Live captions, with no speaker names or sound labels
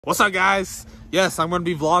What's up, guys? Yes, I'm going to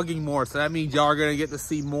be vlogging more, so that means y'all are going to get to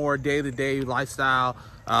see more day-to-day lifestyle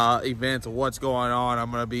events of what's going on. I'm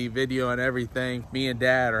going to be videoing everything. Me and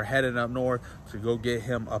Dad are heading up north to go get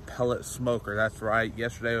him a pellet smoker. That's right.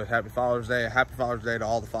 Yesterday was Happy Father's Day. Happy Father's Day to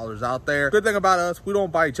all the fathers out there. Good thing about us, we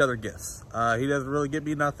don't buy each other gifts. He doesn't really get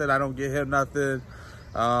me nothing. I don't get him nothing.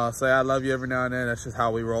 Say I love you every now and then. That's just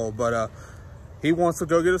how we roll. But he wants to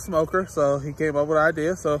go get a smoker, so he came up with an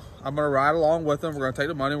idea. So I'm gonna ride along with him. We're gonna take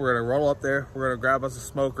the money. We're gonna roll up there. We're gonna grab us a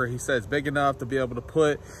smoker. He said it's big enough to be able to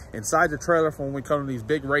put inside the trailer for when we come to these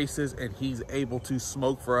big races, and he's able to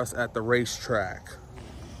smoke for us at the racetrack.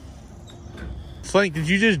 Slink, did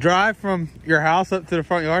you just drive from your house up to the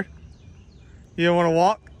front yard? You don't want to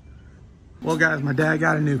walk? Well, guys, my dad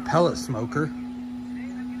got a new pellet smoker.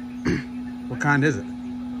 What kind is it?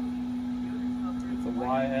 It's a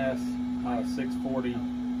YS 640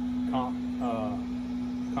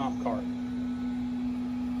 comp cart.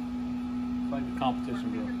 It's like a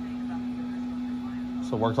competition deal.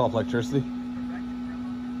 So it works off electricity?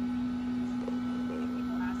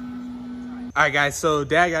 All right, guys, so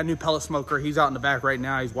Dad got a new pellet smoker. He's out in the back right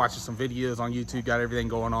now. He's watching some videos on YouTube, got everything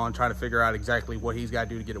going on, trying to figure out exactly what he's got to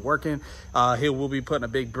do to get it working. He will be putting a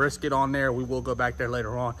big brisket on there. We will go back there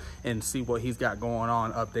later on and see what he's got going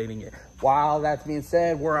on, updating it. While that's being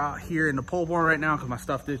said, we're out here in the pole barn right now because my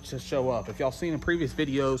stuff did just show up. If y'all seen in previous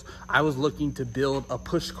videos, I was looking to build a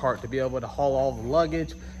push cart to be able to haul all the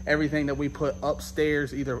luggage, everything that we put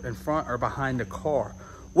upstairs, either in front or behind the car.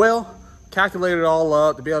 Well, calculated it all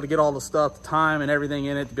up to be able to get all the stuff, the time and everything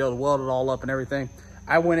in it, to be able to weld it all up and everything.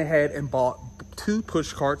 I went ahead and bought 2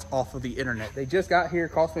 push carts off of the internet. They just got here,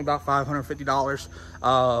 cost me about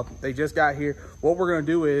 $550. They just got here. What we're gonna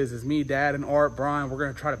do is me, Dad, and Art, Brian, we're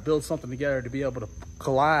gonna try to build something together to be able to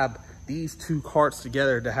collab these 2 carts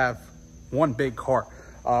together to have one big cart.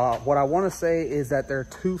 What I want to say is that they're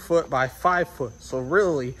 2 foot by 5 foot. So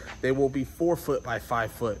really they will be 4 foot by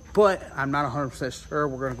 5 foot, but I'm not 100% sure.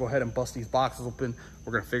 We're going to go ahead and bust these boxes open.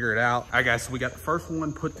 We're going to figure it out. All right, guys, so we got the first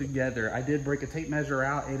one put together. I did break a tape measure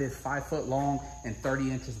out. It is 5 foot long and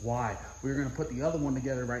 30 inches wide. We're going to put the other one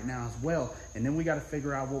together right now as well. And then we got to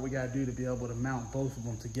figure out what we got to do to be able to mount both of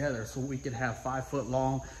them together so we could have 5 foot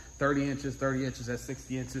long, 30 inches at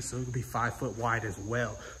 60 inches, so it could be 5 foot wide as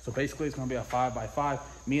well. So basically it's gonna be a 5 by 5.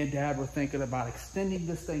 Me and Dad were thinking about extending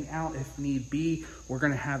this thing out if need be. We're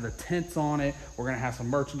gonna have the tents on it. We're gonna have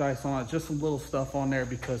some merchandise on it, just some little stuff on there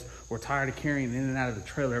because we're tired of carrying it in and out of the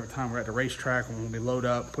trailer every time we're at the racetrack. And when we load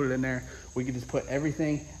up, put it in there, we can just put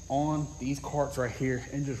everything on these carts right here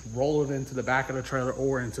and just roll it into the back of the trailer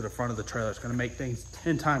or into the front of the trailer. It's gonna make things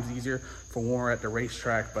 10 times easier for when we're at the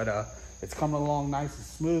racetrack, but it's coming along nice and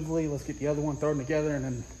smoothly. Let's get the other one thrown together, and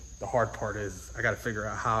then the hard part is I gotta figure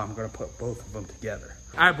out how I'm gonna put both of them together.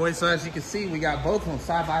 All right, boys, so as you can see, we got both of them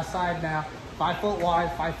side by side now, 5 foot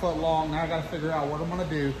wide, 5 foot long. Now I gotta figure out what I'm gonna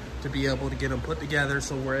do to be able to get them put together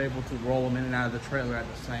so we're able to roll them in and out of the trailer at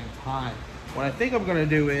the same time. What I think I'm gonna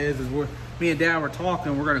do is me and Dad were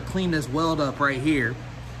talking, we're gonna clean this weld up right here,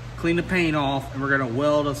 clean the paint off, and we're gonna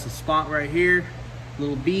weld us a spot right here, a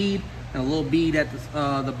little bead, and a little bead at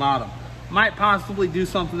the bottom. Might possibly do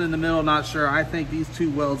something in the middle, not sure. I think these 2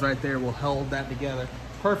 welds right there will hold that together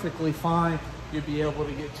perfectly fine. You'd be able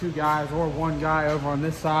to get 2 guys or 1 guy over on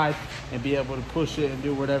this side and be able to push it and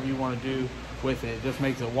do whatever you want to do with it. Just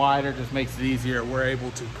makes it wider, just makes it easier. We're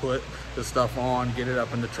able to put the stuff on, get it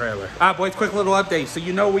up in the trailer. All right, boys, quick little update. So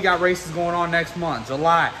you know we got races going on next month,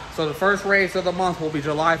 July. So the first race of the month will be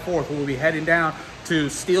July 4th. We'll be heading down to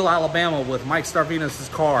Steele, Alabama with Mike Starvenus'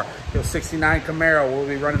 car. He'll 69 Camaro. We'll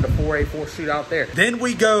be running the 4A4 shootout there. Then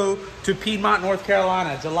we go to Piedmont, North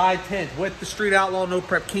Carolina, July 10th with the Street Outlaw No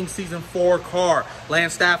Prep King Season 4 car.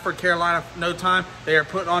 Lance Stafford, Carolina, no time. They are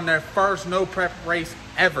putting on their first no prep race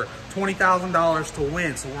ever. $20,000 to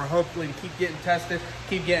win. So we're hopefully to keep getting tested,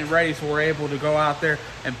 keep getting ready so we're able to go out there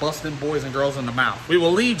and bust them boys and girls in the mouth. We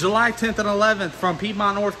will leave July 10th and 11th from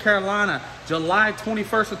Piedmont, North Carolina. July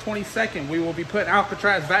 21st and 22nd, we will be putting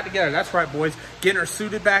Alcatraz back together. That's right, boys. Getting her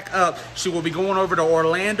suited back up. She will be going over to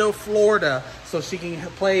Orlando, Florida, so she can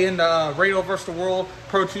play in the Radio vs. the World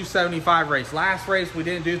Pro 275 race. Last race, we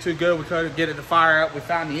didn't do too good. We couldn't get it to fire up. We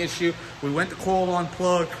found the issue. We went to coil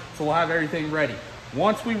unplug, so we'll have everything ready.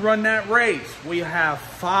 Once we run that race, we have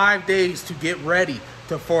 5 days to get ready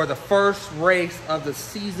for the first race of the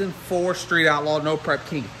Season 4 Street Outlaw No Prep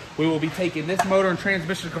King. we will be taking this motor and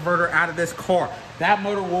transmission converter out of this car. That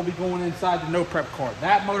motor will be going inside the no prep car.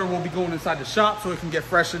 That motor will be going inside the shop so it can get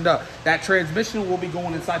freshened up. That transmission will be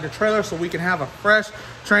going inside the trailer so we can have a fresh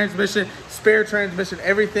transmission, spare transmission,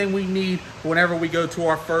 everything we need whenever we go to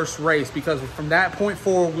our first race, because from that point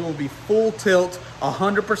forward, we will be full tilt,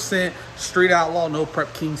 100% Street Outlaw No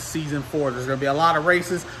Prep King Season 4. There's gonna be a lot of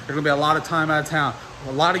races. There's gonna be a lot of time out of town.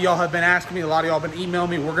 A lot of y'all have been asking me, a lot of y'all have been emailing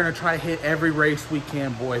me. We're gonna try to hit every race we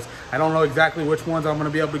can, boys. I don't know exactly which ones I'm gonna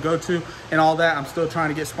be able to go to and all that. I'm still trying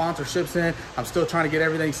to get sponsorships in. I'm still trying to get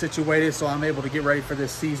everything situated so I'm able to get ready for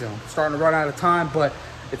this season. I'm starting to run out of time, but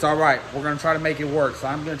it's all right. We're gonna try to make it work. So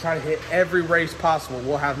I'm gonna try to hit every race possible.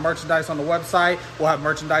 We'll have merchandise on the website. We'll have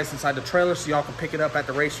merchandise inside the trailer so y'all can pick it up at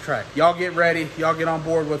the racetrack. Y'all get ready. Y'all get on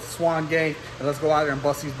board with the Swan Gang, and let's go out there and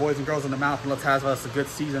bust these boys and girls in the mouth, and let's have us a good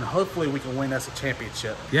season. Hopefully we can win us a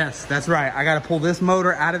championship. Yes, that's right. I gotta pull this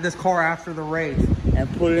motor out of this car after the race and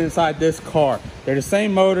put it inside this car. They're the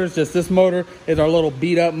same motors, just this motor is our little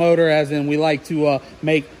beat up motor, as in we like to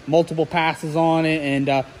make multiple passes on it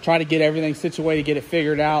and try to get everything situated, get it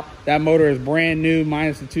figured out. That motor is brand new,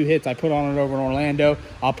 minus the 2 hits I put on it over in Orlando.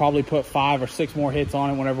 I'll probably put 5 or 6 more hits on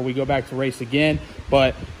it whenever we go back to race again.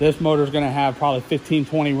 But this motor is gonna have probably 15,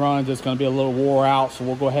 20 runs. It's gonna be a little wore out, so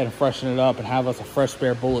we'll go ahead and freshen it up and have us a fresh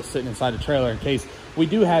spare bullet sitting inside the trailer in case we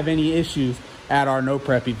do have any issues at our no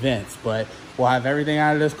prep events. But we'll have everything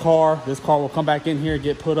out of this car. This car will come back in here,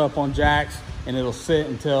 get put up on jacks, and it'll sit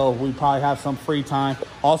until we probably have some free time.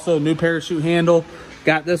 Also, new parachute handle.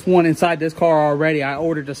 Got this one inside this car already. I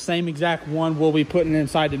ordered the same exact one. We'll be putting it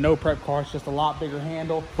inside the no prep car. It's just a lot bigger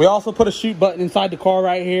handle. We also put a shoot button inside the car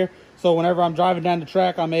right here. So whenever I'm driving down the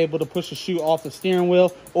track, I'm able to push the chute off the steering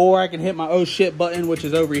wheel, or I can hit my oh shit button, which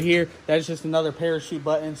is over here. That's just another parachute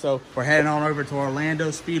button. So we're heading on over to Orlando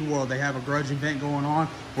Speed World. They have a grudge event going on.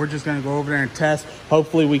 We're just gonna go over there and test.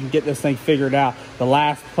 Hopefully we can get this thing figured out. The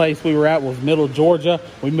last place we were at was Middle Georgia.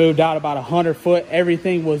 We moved out about 100 foot.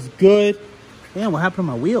 Everything was good. Damn, what happened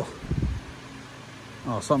to my wheel?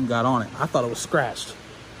 Oh, something got on it. I thought it was scratched.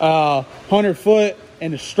 100 foot.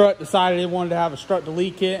 And the strut decided it wanted to have a strut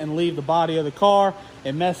delete kit and leave the body of the car.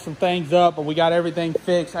 It messed some things up, but we got everything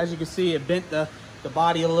fixed. As you can see, it bent the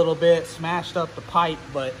body a little bit, smashed up the pipe,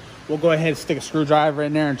 but we'll go ahead and stick a screwdriver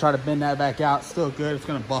in there and try to bend that back out. Still good, it's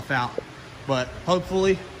gonna buff out. But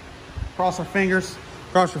hopefully, cross our fingers,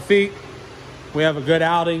 cross your feet, we have a good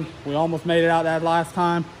outing. We almost made it out that last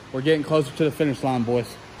time. We're getting closer to the finish line, boys.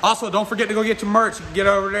 Also, don't forget to go get your merch. You can get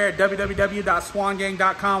over there at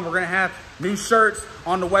www.swangang.com. We're going to have new shirts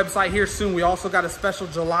on the website here soon. We also got a special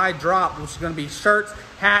July drop, which is going to be shirts,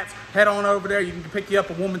 hats. Head on over there. You can pick you up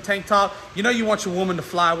a woman tank top. You know you want your woman to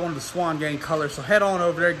fly one of the Swan Gang colors, so head on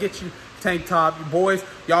over there. Get you tank top. You boys,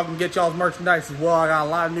 y'all can get y'all's merchandise as well. I got a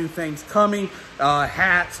lot of new things coming.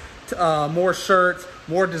 Hats, more shirts,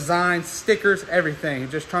 more designs, stickers, everything.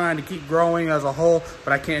 Just trying to keep growing as a whole,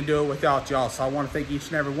 but I can't do it without y'all. So I want to thank each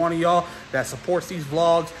and every one of y'all that supports these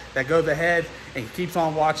vlogs, that goes ahead and keeps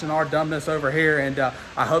on watching our dumbness over here. And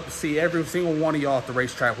I hope to see every single one of y'all at the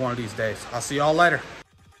racetrack one of these days. I'll see y'all later.